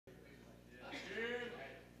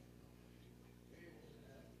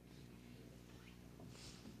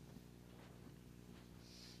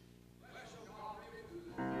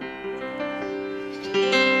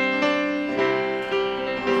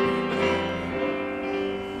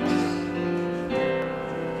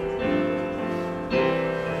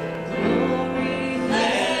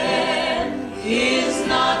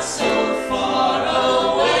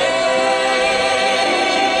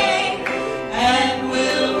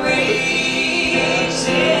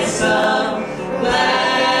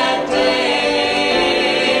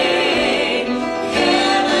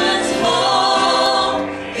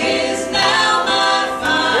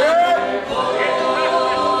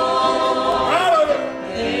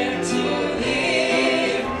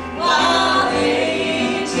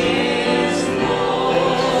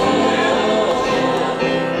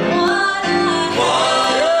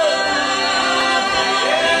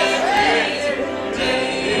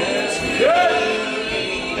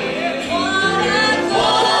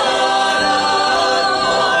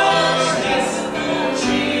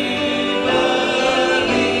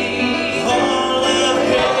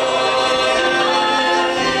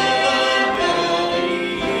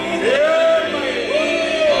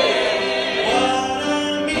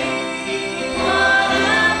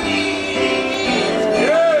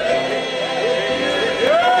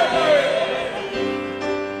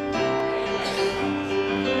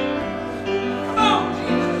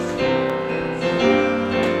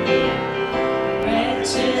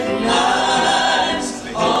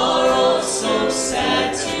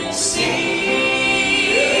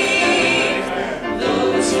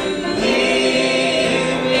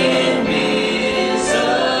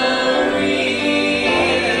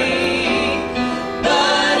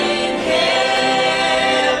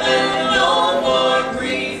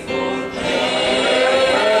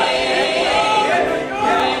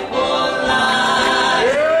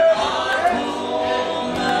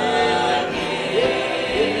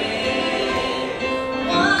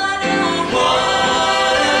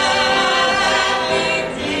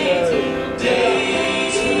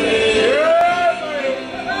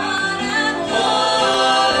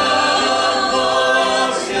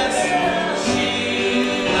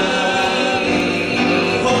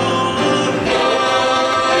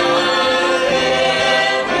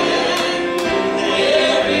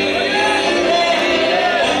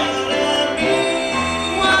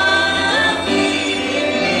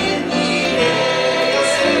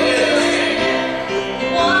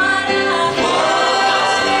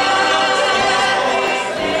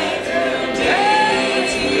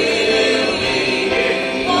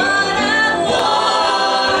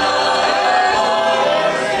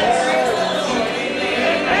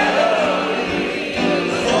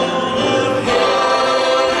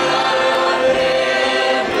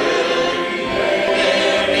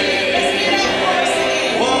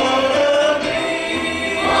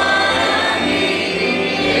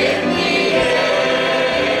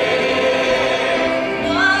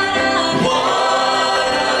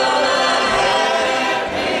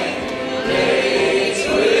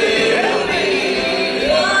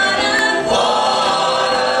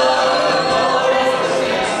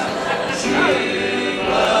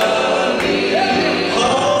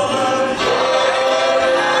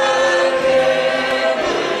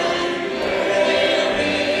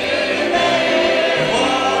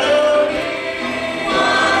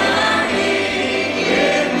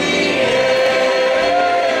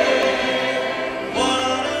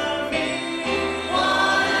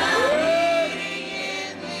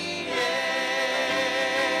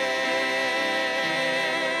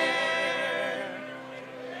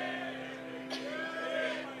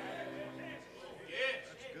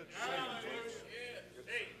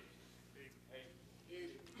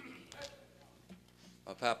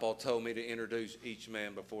Papa told me to introduce each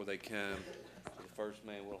man before they come. The first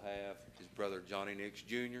man we'll have is Brother Johnny Nix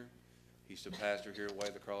Jr. He's the pastor here at Way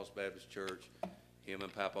of the Cross Baptist Church. Him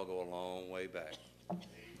and Papa go a long way back.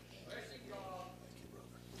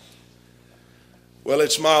 Well,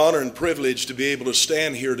 it's my honor and privilege to be able to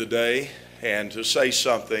stand here today and to say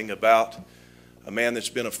something about a man that's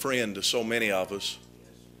been a friend to so many of us.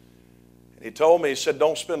 And he told me, he said,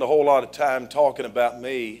 don't spend a whole lot of time talking about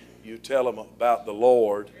me. You tell them about the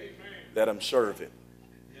Lord that I'm serving.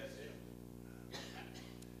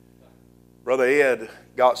 Brother Ed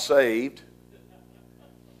got saved,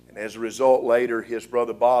 and as a result later his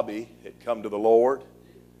brother Bobby had come to the Lord.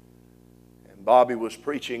 And Bobby was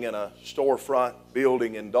preaching in a storefront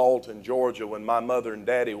building in Dalton, Georgia when my mother and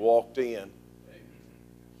daddy walked in.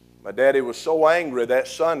 My daddy was so angry that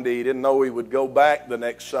Sunday he didn't know he would go back the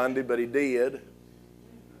next Sunday, but he did.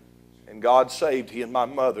 And God saved he and my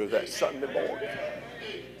mother that Sunday morning.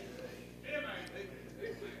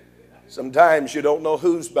 Sometimes you don't know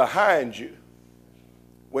who's behind you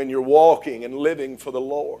when you're walking and living for the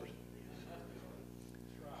Lord.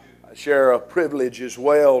 I share a privilege as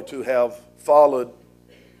well to have followed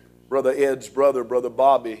Brother Ed's brother, Brother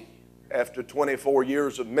Bobby, after 24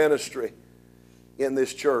 years of ministry in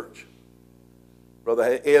this church.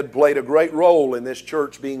 Brother Ed played a great role in this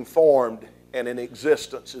church being formed and in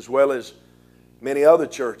existence, as well as many other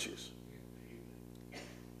churches.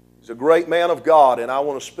 He's a great man of God, and I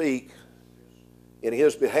want to speak in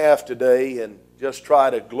his behalf today and just try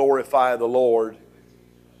to glorify the Lord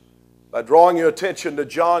by drawing your attention to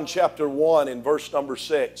John chapter 1 and verse number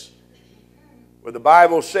 6, where the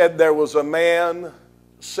Bible said there was a man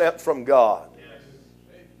sent from God.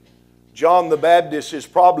 John the Baptist is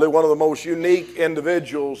probably one of the most unique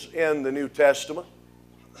individuals in the New Testament.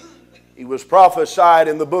 He was prophesied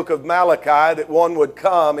in the book of Malachi that one would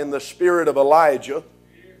come in the spirit of Elijah.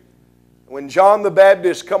 When John the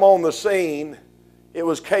Baptist come on the scene, it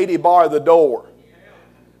was Katie bar the door,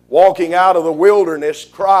 walking out of the wilderness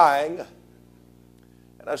crying.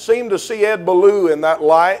 And I seem to see Ed Ballew in that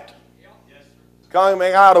light,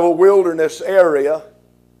 coming out of a wilderness area,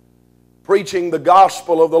 preaching the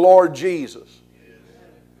gospel of the Lord Jesus.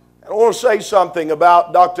 And I want to say something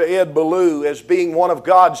about Dr. Ed Ballew as being one of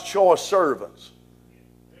God's choice servants.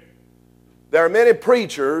 There are many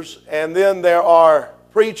preachers, and then there are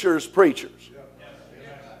preachers' preachers.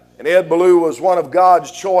 And Ed Ballew was one of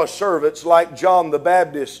God's choice servants, like John the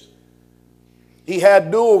Baptist. He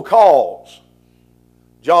had dual calls.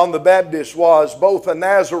 John the Baptist was both a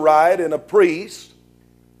Nazarite and a priest.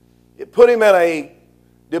 It put him in a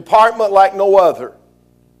department like no other.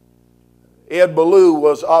 Ed Ballew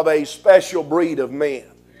was of a special breed of men.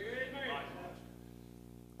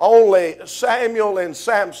 Only Samuel and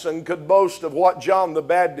Samson could boast of what John the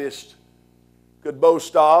Baptist could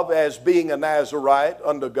boast of as being a Nazarite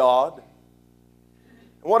under God.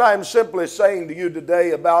 And what I'm simply saying to you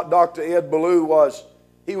today about Dr. Ed Ballew was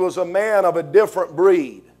he was a man of a different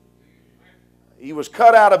breed. He was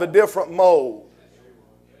cut out of a different mold.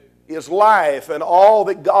 His life and all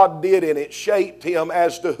that God did in it shaped him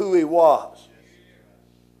as to who he was.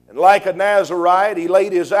 And like a Nazarite, he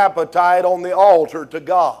laid his appetite on the altar to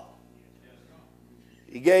God.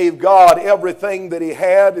 He gave God everything that he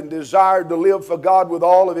had and desired to live for God with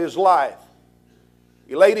all of his life.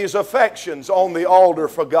 He laid his affections on the altar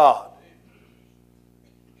for God.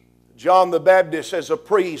 John the Baptist, as a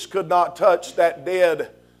priest, could not touch that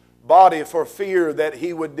dead body for fear that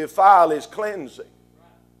he would defile his cleansing,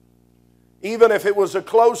 even if it was the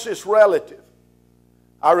closest relative.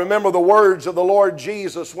 I remember the words of the Lord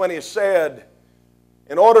Jesus when he said,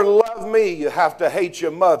 in order to love me, you have to hate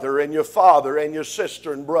your mother and your father and your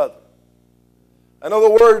sister and brother. In other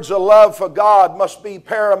words, a love for God must be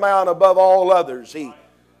paramount above all others. He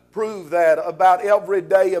proved that about every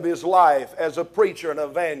day of his life as a preacher and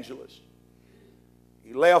evangelist.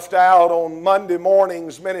 He left out on Monday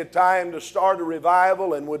mornings many times to start a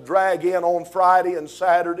revival and would drag in on Friday and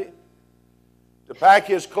Saturday to pack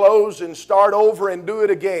his clothes and start over and do it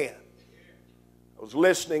again. I was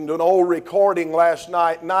listening to an old recording last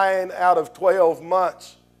night, 9 out of 12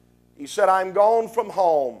 months. He said, I'm gone from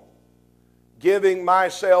home, giving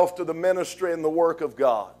myself to the ministry and the work of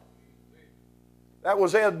God. That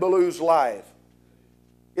was Ed Ballew's life.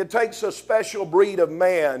 It takes a special breed of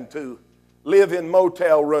man to live in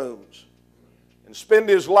motel rooms and spend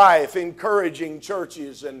his life encouraging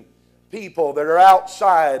churches and people that are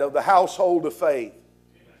outside of the household of faith.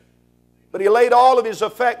 But he laid all of his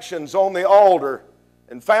affections on the altar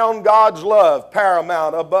and found God's love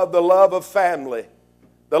paramount above the love of family,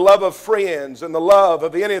 the love of friends, and the love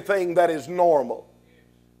of anything that is normal.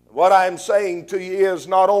 What I'm saying to you is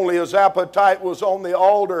not only his appetite was on the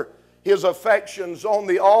altar, his affections on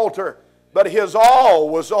the altar, but his all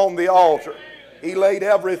was on the altar. He laid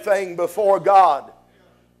everything before God.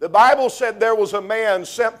 The Bible said there was a man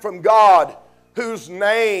sent from God whose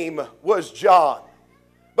name was John.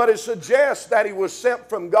 But it suggests that he was sent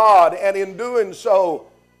from God, and in doing so,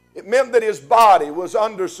 it meant that his body was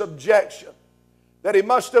under subjection. That he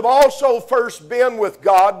must have also first been with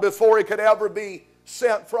God before he could ever be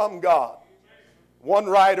sent from God. One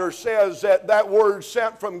writer says that that word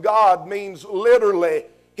sent from God means literally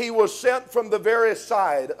he was sent from the very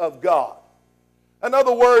side of God. In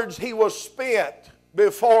other words, he was spent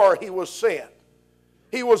before he was sent.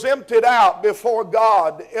 He was emptied out before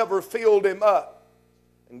God ever filled him up.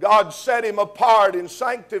 And God set him apart and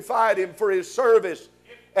sanctified him for his service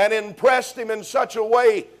and impressed him in such a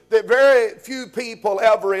way that very few people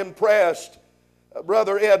ever impressed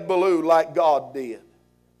Brother Ed Ballew like God did.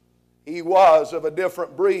 He was of a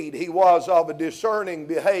different breed. He was of a discerning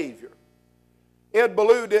behavior. Ed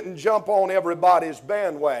Ballew didn't jump on everybody's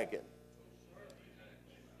bandwagon.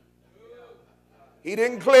 He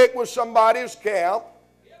didn't click with somebody's camp,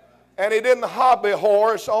 and he didn't hobby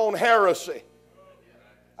horse on heresy.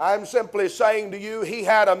 I'm simply saying to you, he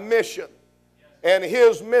had a mission, and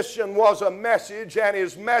his mission was a message, and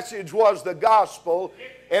his message was the gospel,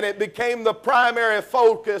 and it became the primary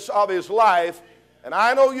focus of his life. And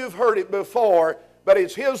I know you've heard it before, but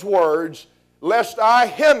it's his words, lest I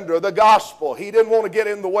hinder the gospel. He didn't want to get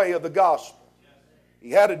in the way of the gospel.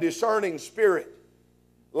 He had a discerning spirit.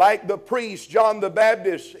 Like the priest John the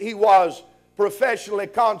Baptist, he was professionally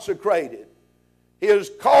consecrated. His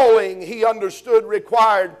calling, he understood,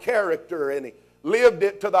 required character, and he lived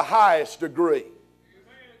it to the highest degree.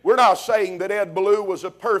 We're not saying that Ed Ballew was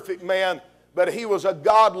a perfect man, but he was a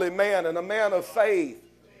godly man and a man of faith.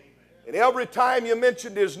 And every time you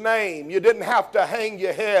mentioned his name, you didn't have to hang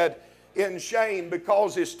your head in shame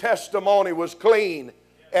because his testimony was clean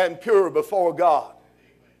and pure before God.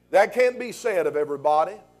 That can't be said of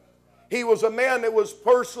everybody. He was a man that was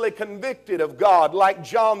personally convicted of God, like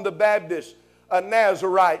John the Baptist, a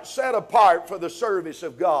Nazarite, set apart for the service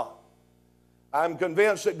of God. I'm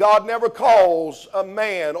convinced that God never calls a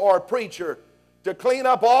man or a preacher to clean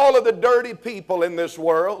up all of the dirty people in this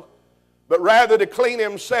world, but rather to clean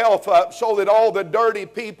himself up so that all the dirty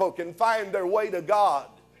people can find their way to God.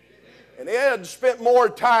 And Ed spent more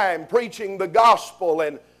time preaching the gospel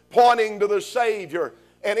and pointing to the Savior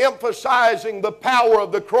and emphasizing the power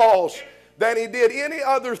of the cross than he did any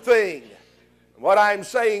other thing. What I'm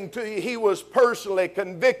saying to you, he was personally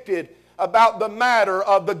convicted about the matter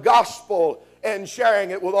of the gospel and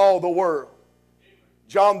sharing it with all the world.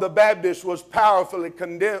 John the Baptist was powerfully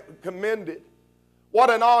commended.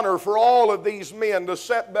 What an honor for all of these men to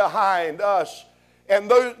sit behind us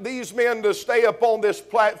and these men to stay upon this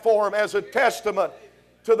platform as a testament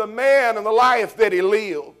to the man and the life that he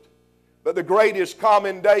lived. But the greatest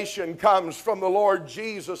commendation comes from the Lord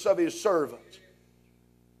Jesus of his servants.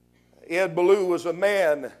 Ed Ballew was a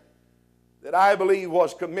man that I believe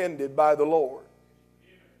was commended by the Lord.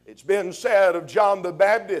 It's been said of John the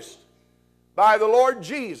Baptist, by the Lord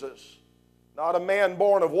Jesus, not a man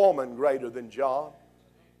born of woman greater than John.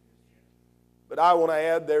 But I want to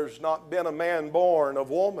add, there's not been a man born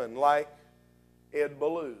of woman like Ed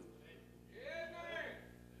Ballew.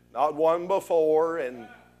 Not one before and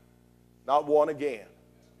not one again.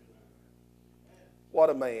 What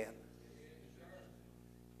a man.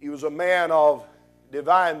 He was a man of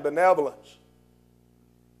divine benevolence.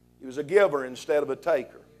 He was a giver instead of a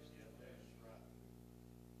taker.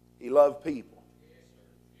 He loved people.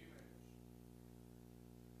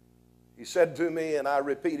 He said to me, and I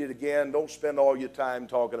repeat it again, don't spend all your time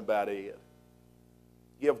talking about Ed.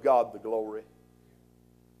 Give God the glory.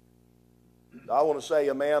 I want to say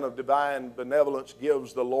a man of divine benevolence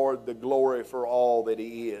gives the Lord the glory for all that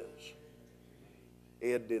he is.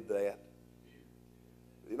 Ed did that.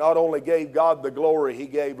 He not only gave God the glory, he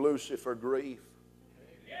gave Lucifer grief.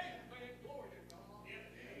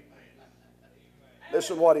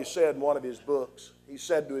 Listen to what he said in one of his books. He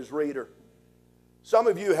said to his reader, some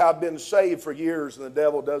of you have been saved for years and the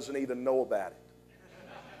devil doesn't even know about it.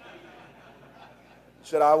 He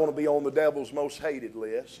said, I want to be on the devil's most hated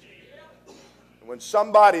list. And when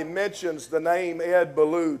somebody mentions the name Ed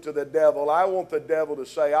Ballew to the devil, I want the devil to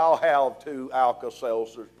say, I'll have 2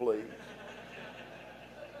 Alka-Seltzers, please.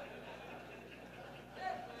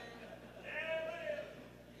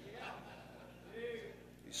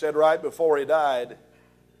 He said right before he died,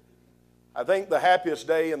 I think the happiest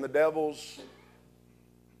day in the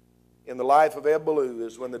life of Ed Ballew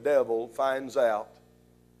is when the devil finds out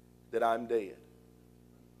that I'm dead.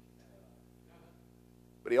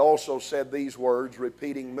 But he also said these words,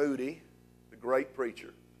 repeating Moody, the great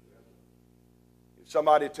preacher. If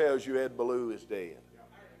somebody tells you Ed Ballew is dead,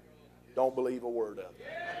 don't believe a word of it.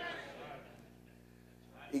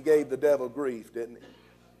 He gave the devil grief, didn't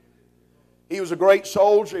he? He was a great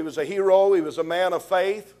soldier. He was a hero. He was a man of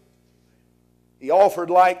faith. He offered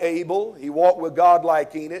like Abel. He walked with God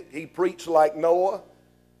like Enoch. He preached like Noah.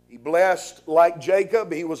 He blessed like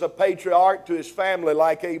Jacob. He was a patriarch to his family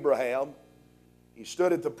like Abraham. He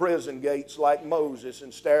stood at the prison gates like Moses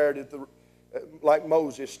and stared at the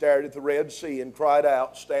Red Sea and cried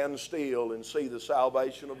out, "Stand still and see the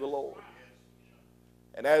salvation of the Lord."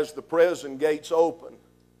 And as the prison gates opened,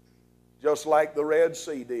 just like the Red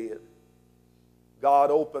Sea did,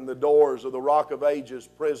 God opened the doors of the Rock of Ages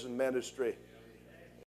prison ministry